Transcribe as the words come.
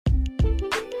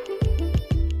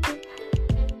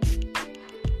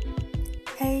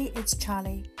it's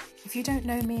Charlie. If you don't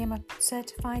know me, I'm a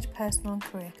certified personal and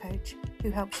career coach who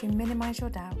helps you minimise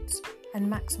your doubts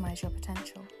and maximise your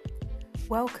potential.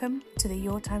 Welcome to the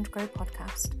Your Time to Grow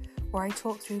podcast, where I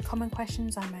talk through common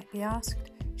questions I might be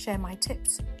asked, share my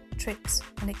tips, tricks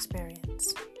and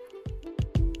experience.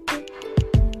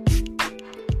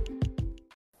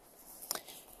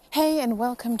 Hey, and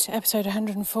welcome to episode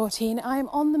 114. I'm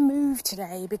on the move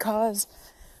today because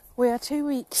we are 2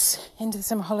 weeks into the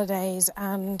summer holidays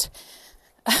and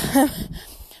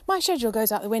my schedule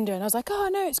goes out the window, and I was like, oh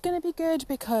no, it's going to be good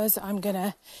because I'm going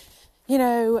to,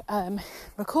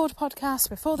 record podcasts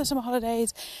before the summer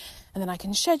holidays and then I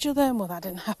can schedule them. Well, that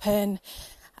didn't happen.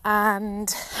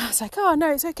 And I was like, oh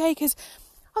no, it's okay because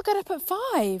I'll get up at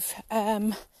 5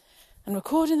 and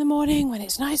record in the morning when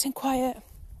it's nice and quiet.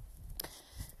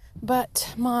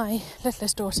 But my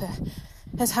littlest daughter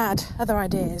has had other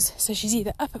ideas. So she's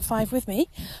either up at 5 with me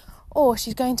or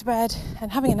she's going to bed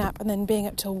and having a nap and then being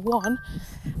up till 1.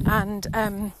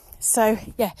 And so,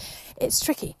 it's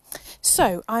tricky.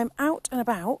 So I'm out and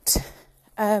about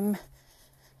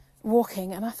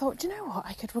walking, and I thought, do you know what?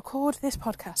 I could record this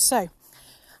podcast. So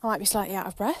I might be slightly out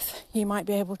of breath. You might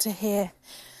be able to hear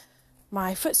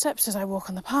my footsteps as I walk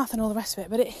on the path and all the rest of it.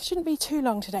 But it shouldn't be too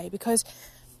long today because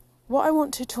what I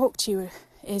want to talk to you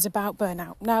is about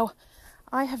burnout. Now,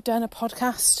 I have done a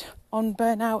podcast on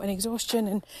burnout and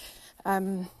exhaustion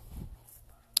and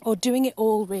or doing it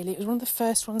all, really. It was one of the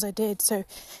first ones I did. So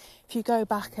if you go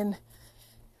back and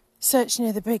search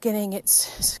near the beginning,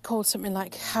 it's called something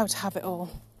like How to Have It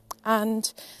All.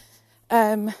 And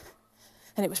it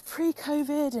was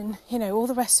pre-COVID and, all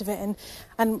the rest of it.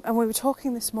 And we were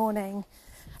talking this morning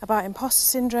about imposter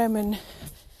syndrome and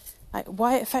like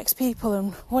why it affects people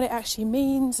and what it actually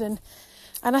means. And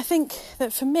I think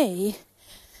that for me,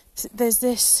 there's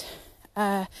this,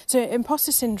 so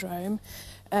imposter syndrome,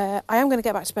 I am going to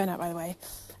get back to burnout, by the way.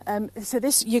 So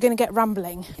this, you're going to get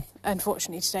rambling,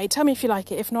 unfortunately, today. Tell me if you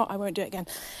like it. If not, I won't do it again.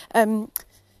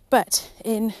 But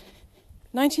in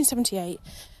 1978,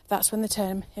 that's when the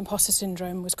term imposter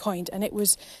syndrome was coined. And it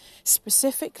was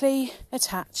specifically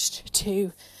attached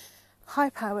to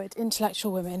high-powered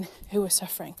intellectual women who were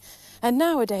suffering. And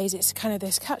nowadays it's kind of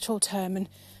this catch-all term, and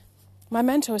my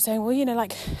mentor was saying, well,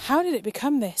 how did it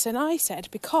become this? And I said,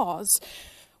 because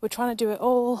we're trying to do it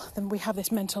all, then we have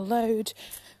this mental load,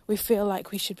 we feel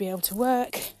like we should be able to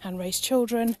work and raise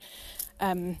children,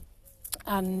 and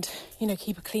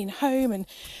keep a clean home and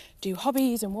do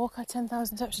hobbies and walk our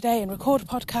 10,000 steps a day and record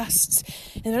podcasts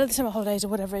in the middle of the summer holidays or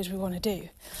whatever it is we want to do.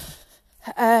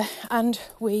 And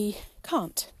we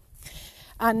can't.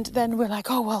 And then we're like,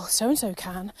 oh, well, so-and-so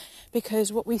can,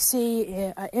 because what we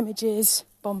see are images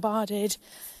bombarded,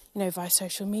 via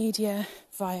social media,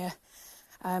 via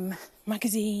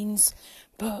magazines,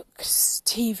 books,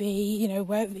 TV,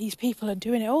 where these people are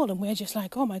doing it all. And we're just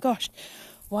like, oh my gosh,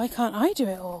 why can't I do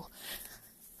it all?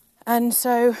 And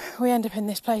so we end up in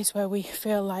this place where we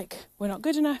feel like we're not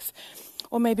good enough,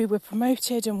 or maybe we're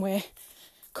promoted and we're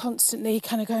constantly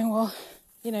kind of going, well,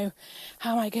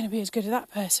 how am I going to be as good as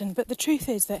that person? But the truth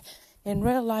is that in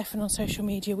real life and on social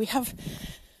media, we have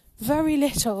very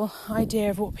little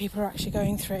idea of what people are actually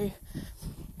going through.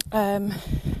 And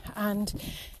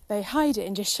they hide it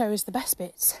and just show us the best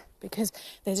bits because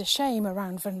there's a shame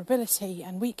around vulnerability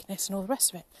and weakness and all the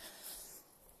rest of it.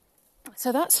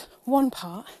 So that's one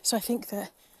part. So I think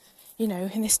that,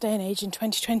 in this day and age in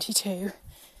 2022,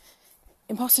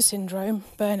 imposter syndrome,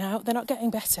 burnout, they're not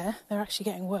getting better, they're actually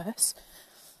getting worse.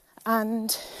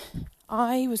 And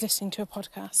I was listening to a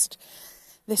podcast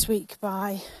this week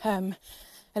by a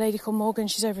lady called Morgan.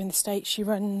 She's over in the States. She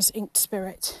runs Inked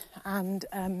Spirit, and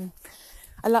I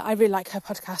really like her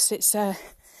podcast. It's a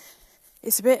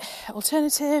bit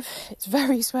alternative. It's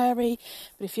very sweary,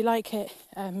 but if you like it,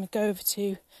 go over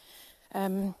to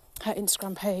her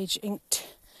Instagram page, Inked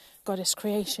Goddess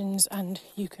Creations, and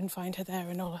you can find her there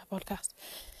and all her podcasts.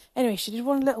 Anyway, she did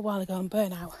one a little while ago on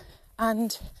burnout,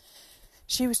 and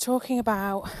she was talking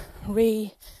about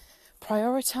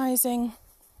reprioritising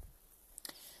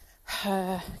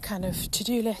her kind of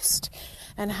to-do list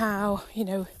and how,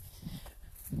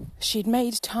 she'd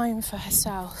made time for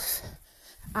herself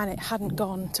and it hadn't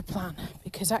gone to plan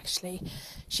because actually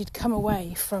she'd come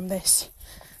away from this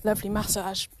lovely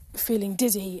massage feeling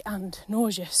dizzy and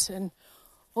nauseous and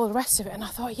all the rest of it. And I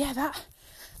thought,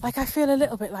 I feel a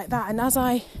little bit like that. And as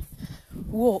I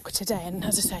walk today, and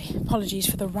as I say, apologies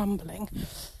for the rambling,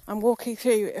 I'm walking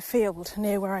through a field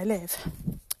near where I live,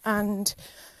 and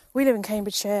we live in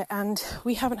Cambridgeshire and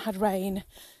we haven't had rain,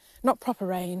 not proper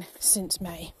rain, since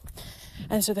May.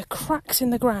 And so the cracks in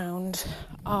the ground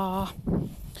are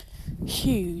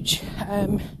huge.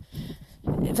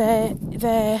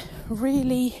 they're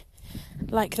really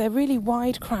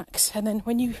wide cracks, and then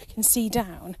when you can see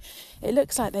down, it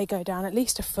looks like they go down at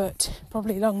least a foot,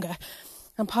 probably longer.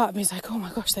 And part of me is like, oh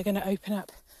my gosh, they're going to open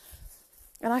up.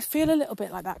 And I feel a little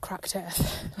bit like that cracked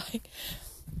earth. Like,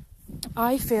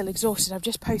 I feel exhausted. I've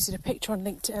just posted a picture on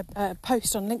LinkedIn, a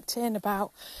post on LinkedIn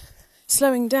about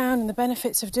slowing down and the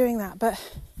benefits of doing that. But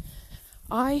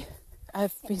I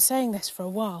have been saying this for a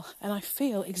while, and I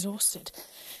feel exhausted.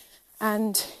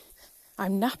 And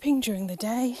I'm napping during the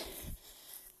day,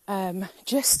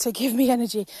 just to give me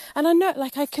energy. And I know,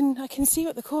 like, I can see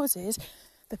what the cause is.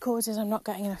 The cause is I'm not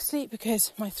getting enough sleep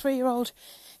because my 3-year-old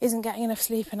isn't getting enough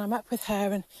sleep, and I'm up with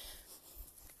her, and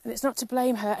it's not to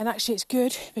blame her, and actually it's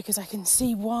good because I can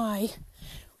see why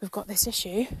we've got this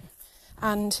issue,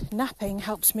 and napping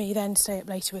helps me then stay up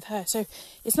later with her. So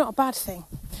it's not a bad thing,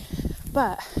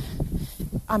 but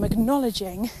I'm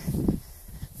acknowledging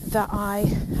that I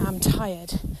am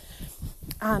tired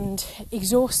and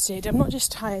exhausted. I'm not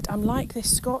just tired, I'm like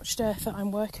this scorched earth that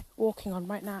I'm walking on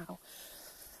right now,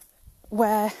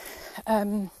 where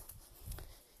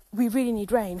we really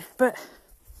need rain, but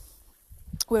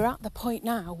we're at the point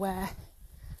now where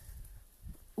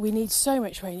we need so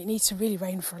much rain. It needs to really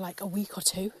rain for like a week or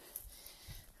two,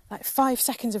 like 5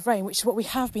 seconds of rain, which is what we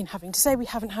have been having. To say we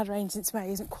haven't had rain since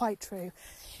May isn't quite true.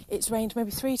 It's rained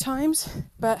maybe 3 times,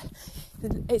 but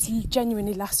it's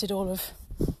genuinely lasted all of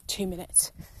 2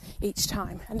 minutes each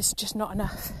time, and it's just not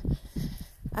enough.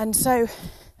 And so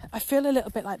I feel a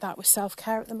little bit like that with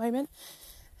self-care at the moment,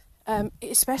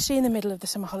 especially in the middle of the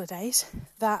summer holidays,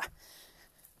 that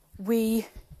we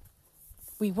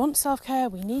want self-care,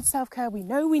 we need self-care, we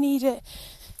know we need it.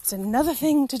 It's another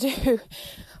thing to do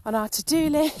on our to-do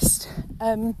list,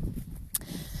 and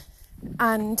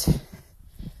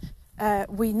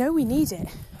we know we need it,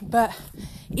 but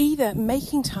either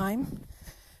making time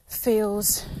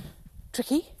feels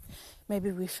tricky,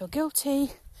 maybe we feel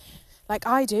guilty, like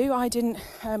I do. I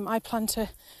plan to,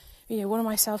 one of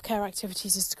my self-care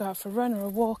activities is to go out for a run or a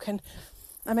walk, and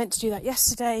I meant to do that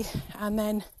yesterday, and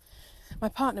then my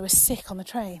partner was sick on the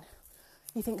train.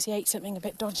 He thinks he ate something a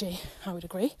bit dodgy, I would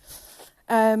agree.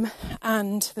 And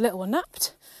the little one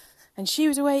napped, and she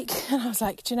was awake, and I was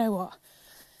like, do you know what?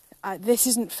 This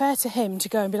isn't fair to him to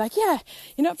go and be like, yeah,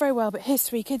 you're not very well, but here's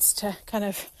 3 kids to kind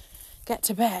of get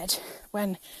to bed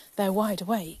when they're wide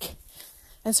awake.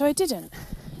 And so I didn't.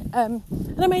 And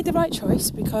I made the right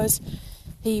choice because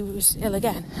he was ill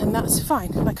again, and that's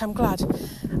fine. Like, I'm glad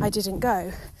I didn't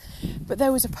go. But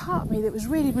there was a part of me that was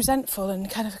really resentful and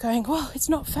kind of going, well, it's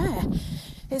not fair.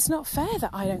 It's not fair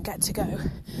that I don't get to go.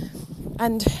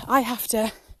 And I have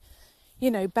to,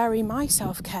 bury my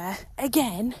self-care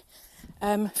again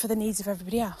for the needs of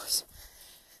everybody else.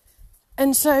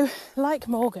 And so, like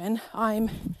Morgan, I'm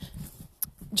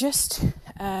just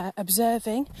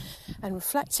observing and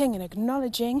reflecting and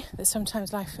acknowledging that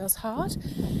sometimes life feels hard,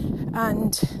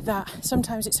 and that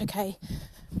sometimes it's okay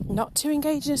not to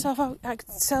engage in a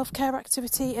self-care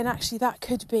activity, and actually that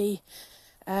could be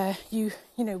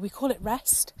we call it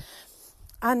rest.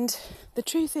 And the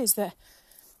truth is that,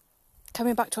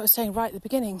 coming back to what I was saying right at the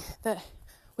beginning, that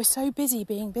we're so busy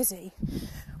being busy,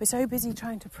 we're so busy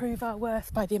trying to prove our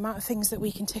worth by the amount of things that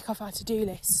we can tick off our to-do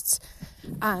lists,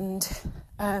 and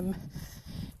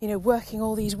working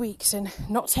all these weeks and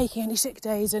not taking any sick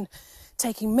days and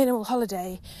taking minimal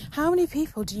holiday. How many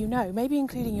people do you know, maybe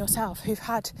including yourself, who've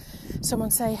had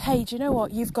someone say, hey, do you know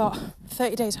what, you've got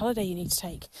 30 days holiday you need to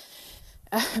take,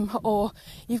 or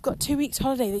you've got 2 weeks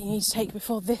holiday that you need to take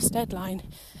before this deadline,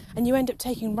 and you end up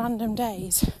taking random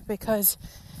days because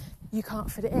you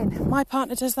can't fit it in. My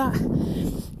partner does that,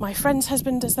 my friend's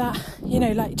husband does that,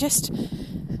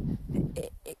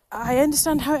 I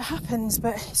understand how it happens,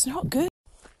 but it's not good.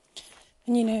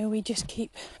 And we just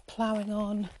keep ploughing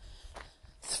on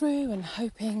through and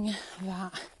hoping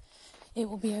that it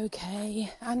will be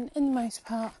okay, and in the most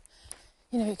part,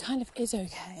 it kind of is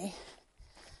okay,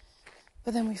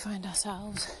 but then we find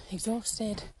ourselves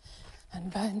exhausted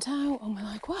and burnt out, and we're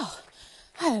like, well,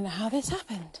 I don't know how this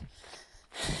happened.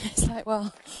 It's like,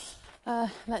 well,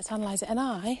 let's analyse it. And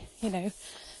I'm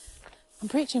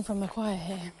preaching from the choir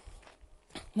here,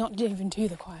 not even to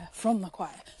the choir, from the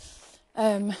choir,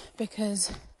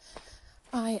 because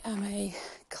I am a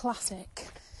classic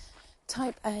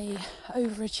type A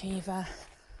overachiever.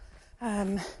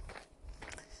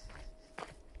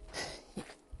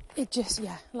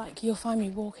 You'll find me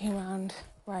walking around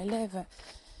where I live at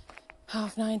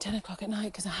 9:30, 10 o'clock at night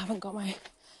because I haven't got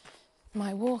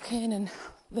my walk in, and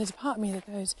there's a part of me that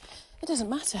goes, it doesn't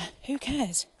matter, who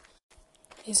cares?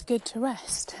 It's good to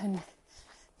rest, and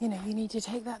you need to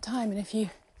take that time, and if you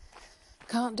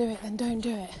can't do it, then don't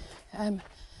do it. And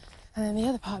then the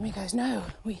other part of me goes, no,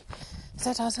 we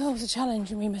set ourselves a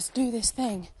challenge and we must do this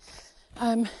thing.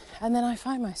 And then I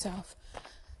find myself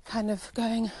kind of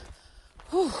going,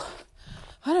 oh,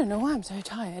 I don't know why I'm so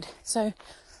tired. So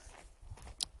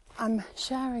I'm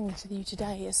sharing this with you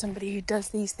today as somebody who does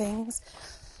these things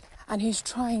and who's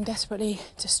trying desperately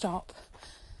to stop.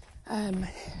 And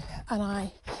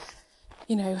I,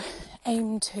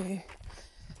 aim to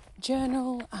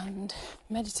journal and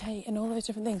meditate and all those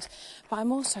different things. But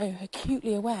I'm also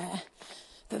acutely aware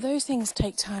that those things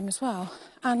take time as well.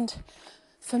 And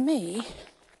for me,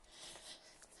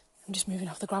 I'm just moving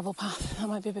off the gravel path. That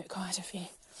might be a bit quieter for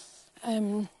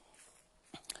you.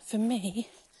 For me,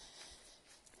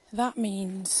 that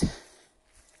means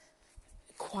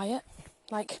quiet.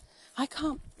 Like, I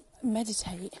can't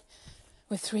meditate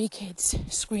with 3 kids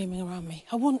screaming around me.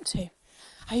 I want to.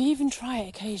 I even try it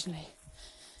occasionally.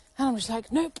 And I'm just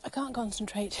like, nope, I can't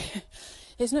concentrate.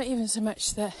 It's not even so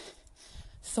much that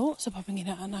thoughts are popping in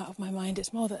and out of my mind.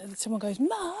 It's more that someone goes,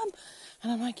 Mum!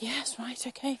 And I'm like, yes, right,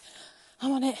 okay,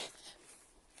 I'm on it.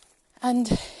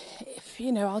 And,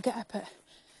 I'll get up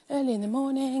early in the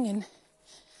morning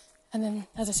and then,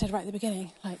 as I said right at the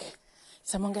beginning, like,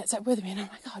 someone gets up with me and I'm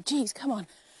like, oh, geez, come on.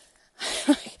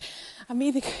 Like, I'm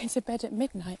either going to bed at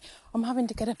midnight or I'm having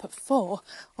to get up at 4,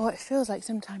 or it feels like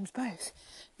sometimes both,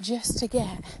 just to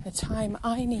get the time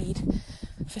I need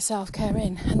for self-care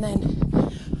in, and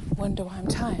then wonder why I'm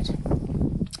tired.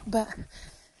 But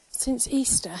since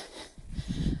Easter,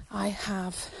 I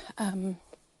have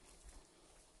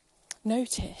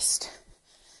noticed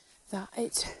that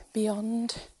it's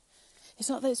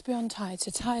not that it's beyond tired. So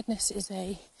tiredness is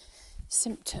a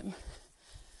symptom,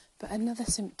 but another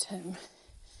symptom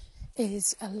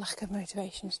is a lack of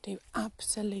motivation to do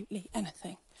absolutely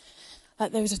anything.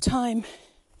 Like, there was a time,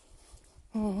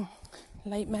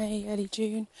 late May, early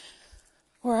June,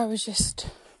 where I was just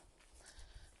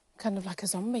kind of like a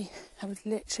zombie. I was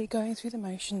literally going through the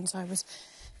motions. I was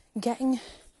getting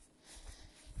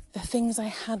the things I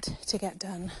had to get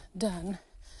done,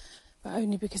 but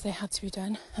only because they had to be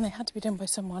done, and they had to be done by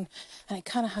someone, and it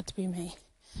kind of had to be me.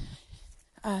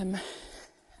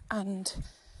 And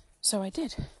so I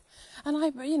did. And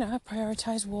I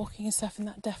prioritised walking and stuff, and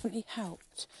that definitely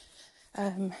helped.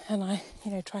 And I,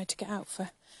 tried to get out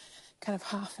for kind of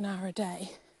half an hour a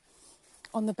day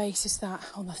on the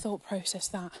thought process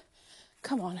that,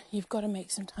 come on, you've got to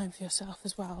make some time for yourself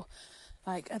as well.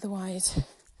 Like, otherwise,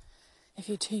 if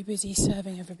you're too busy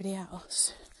serving everybody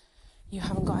else, you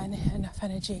haven't got enough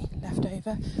energy left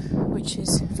over, which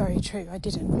is very true. I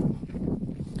didn't.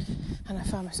 And I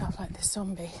found myself like this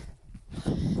zombie.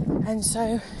 And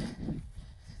so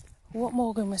what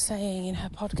Morgan was saying in her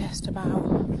podcast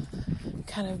about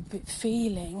kind of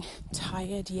feeling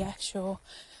tired, yeah, sure,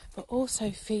 but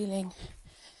also feeling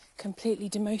completely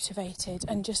demotivated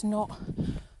and just not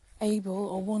able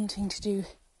or wanting to do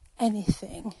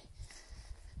anything,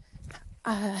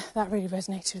 that really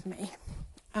resonated with me.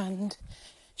 And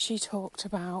she talked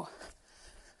about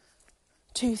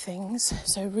 2 things,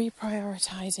 so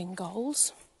reprioritising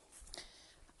goals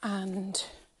and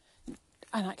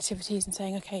activities, and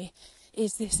saying, okay,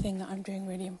 is this thing that I'm doing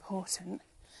really important?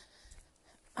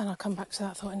 And I'll come back to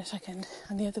that thought in a second.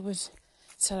 And the other was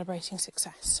celebrating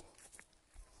success.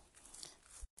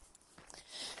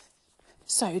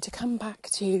 So to come back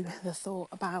to the thought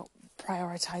about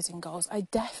prioritising goals, I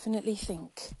definitely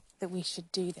think that we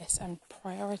should do this and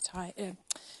prioritise,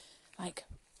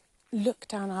 look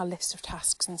down our list of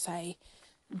tasks and say,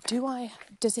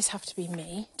 does this have to be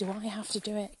me? Do I have to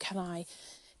do it? Can I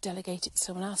delegate it to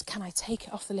someone else? Can I take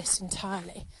it off the list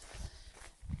entirely?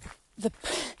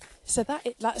 So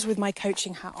that's with my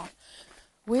coaching hat on.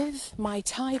 With my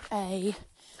type A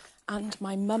and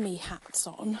my mummy hats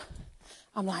on,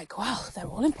 I'm like, well, they're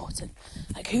all important.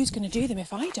 Like, who's going to do them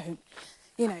if I don't?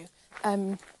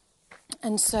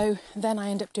 And so then I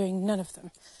end up doing none of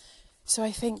them. So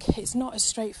I think it's not as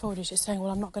straightforward as just saying,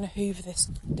 well, I'm not going to hoover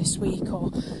this week,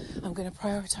 or I'm going to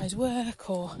prioritise work,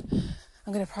 or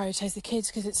I'm going to prioritise the kids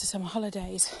because it's the summer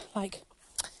holidays. Like,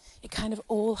 it kind of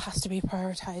all has to be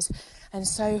prioritised. And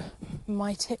so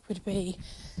my tip would be,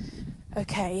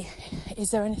 okay,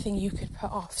 is there anything you could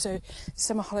put off? So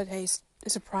summer holidays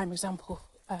is a prime example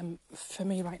for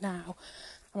me right now.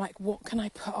 I'm like, what can I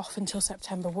put off until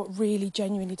September? What really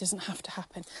genuinely doesn't have to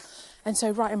happen? And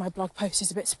so writing my blog post is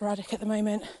a bit sporadic at the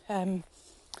moment.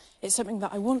 It's something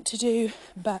that I want to do,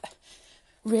 but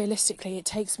realistically it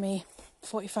takes me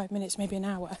 45 minutes, maybe an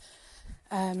hour.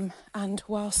 And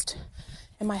whilst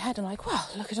in my head I'm like, wow,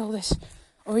 look at all this,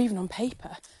 or even on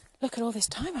paper, look at all this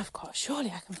time I've got,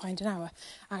 surely I can find an hour.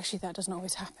 Actually, that doesn't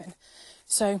always happen.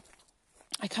 So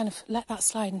I kind of let that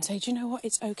slide and say, do you know what,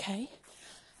 it's okay.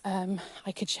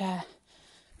 I could share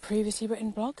previously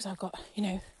written blogs. I've got,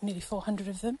 nearly 400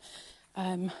 of them.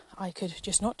 I could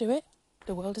just not do it.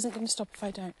 The world isn't going to stop if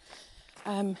I don't.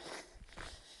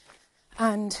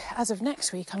 And as of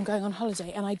next week, I'm going on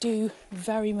holiday, and I do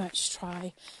very much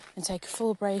try and take a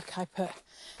full break. I put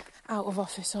out of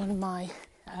office on my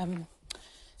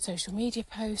social media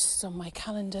posts, on my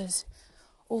calendars,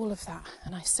 all of that.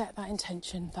 And I set that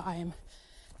intention that I am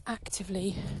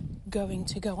actively going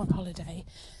to go on holiday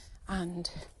and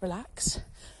relax.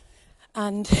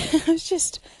 And it's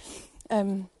just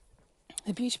the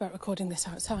beauty about recording this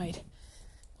outside,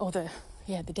 or the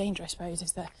danger, I suppose,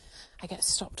 is that I get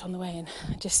stopped on the way. And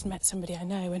I just met somebody I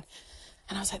know, and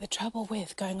I was like, the trouble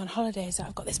with going on holiday is that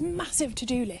I've got this massive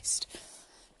to-do list,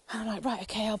 and I'm like, right,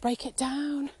 okay, I'll break it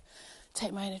down,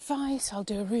 take my own advice, I'll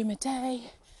do a room a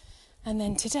day. And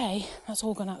then today, that's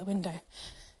all gone out the window,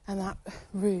 and that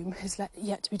room is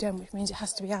yet to be done, which means it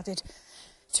has to be added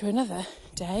to another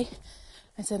day,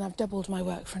 and then I've doubled my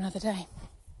work for another day.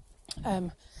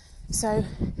 So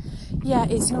yeah,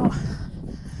 it's not,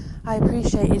 I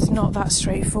appreciate it's not that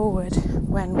straightforward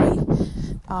when we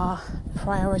are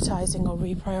prioritising or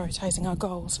reprioritising our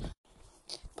goals,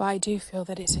 but I do feel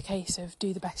that it's a case of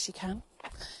do the best you can,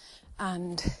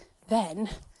 and then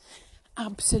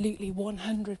absolutely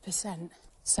 100%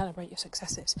 celebrate your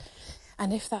successes.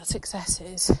 And if that success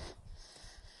is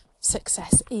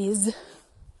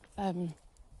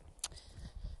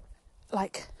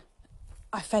like,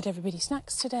 I fed everybody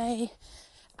snacks today,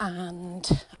 and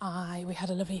we had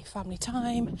a lovely family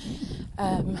time.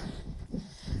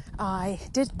 I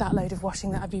did that load of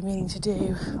washing that I've been meaning to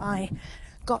do. I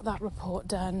got that report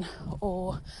done,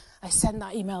 or I sent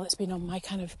that email that's been on my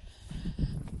kind of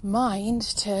mind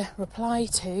to reply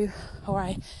to, or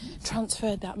I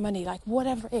transferred that money, like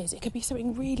whatever it is. It could be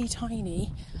something really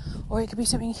tiny, or it could be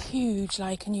something huge,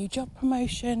 like a new job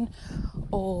promotion,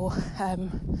 or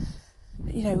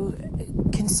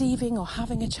conceiving or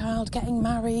having a child, getting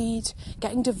married,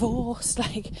 getting divorced,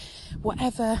 like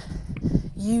whatever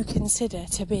you consider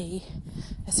to be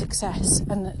a success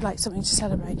and like something to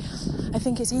celebrate. I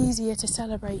think it's easier to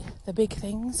celebrate the big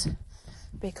things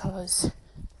because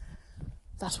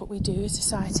that's what we do as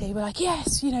society. We're like,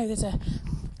 yes, there's a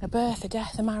birth, a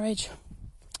death, a marriage.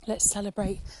 Let's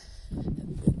celebrate,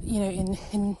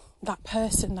 in that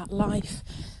person, that life.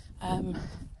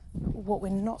 What we're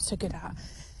not so good at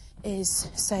is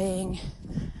saying,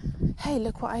 hey,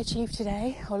 look what I achieved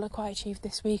today, or look what I achieved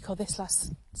this week, or this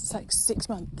last 6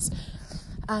 months.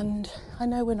 And I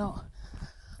know we're not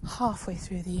halfway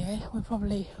through the year. We're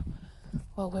probably,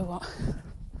 we're what?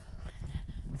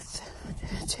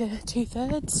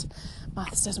 2/3?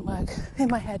 Maths doesn't work in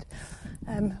my head.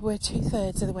 We're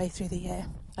 2/3 of the way through the year,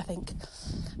 I think.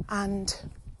 And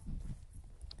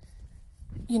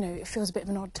it feels a bit of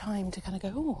an odd time to kind of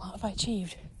go, oh, what have I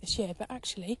achieved this year? But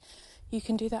actually, you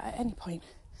can do that at any point.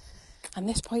 And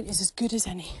this point is as good as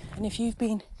any. And if you've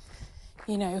been,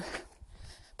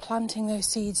 planting those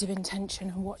seeds of intention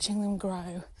and watching them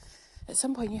grow, at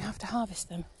some point you have to harvest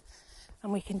them.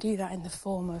 And we can do that in the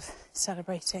form of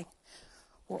celebrating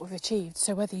what we've achieved.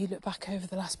 So whether you look back over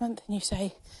the last month and you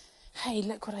say, hey,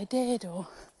 look what I did, or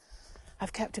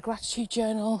I've kept a gratitude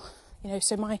journal,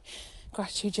 so my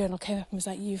gratitude journal came up and was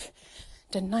like, you've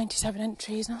done 97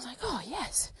 entries, and I was like, oh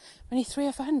yes, only 3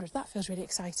 off 100, that feels really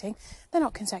exciting. They're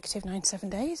not consecutive 97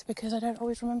 days because I don't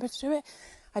always remember to do it.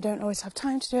 I don't always have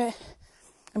time to do it.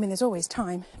 I mean, there's always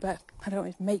time, but I don't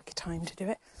always make time to do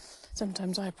it.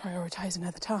 Sometimes I prioritise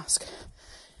another task.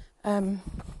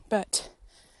 But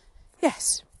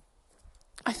yes,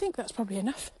 I think that's probably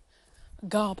enough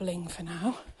garbling for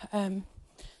now.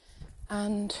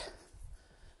 And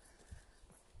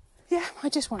yeah, I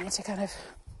just wanted to kind of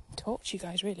talk to you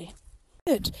guys, really.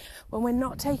 Good when we're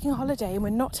not taking a holiday and we're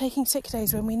not taking sick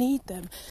days when we need them.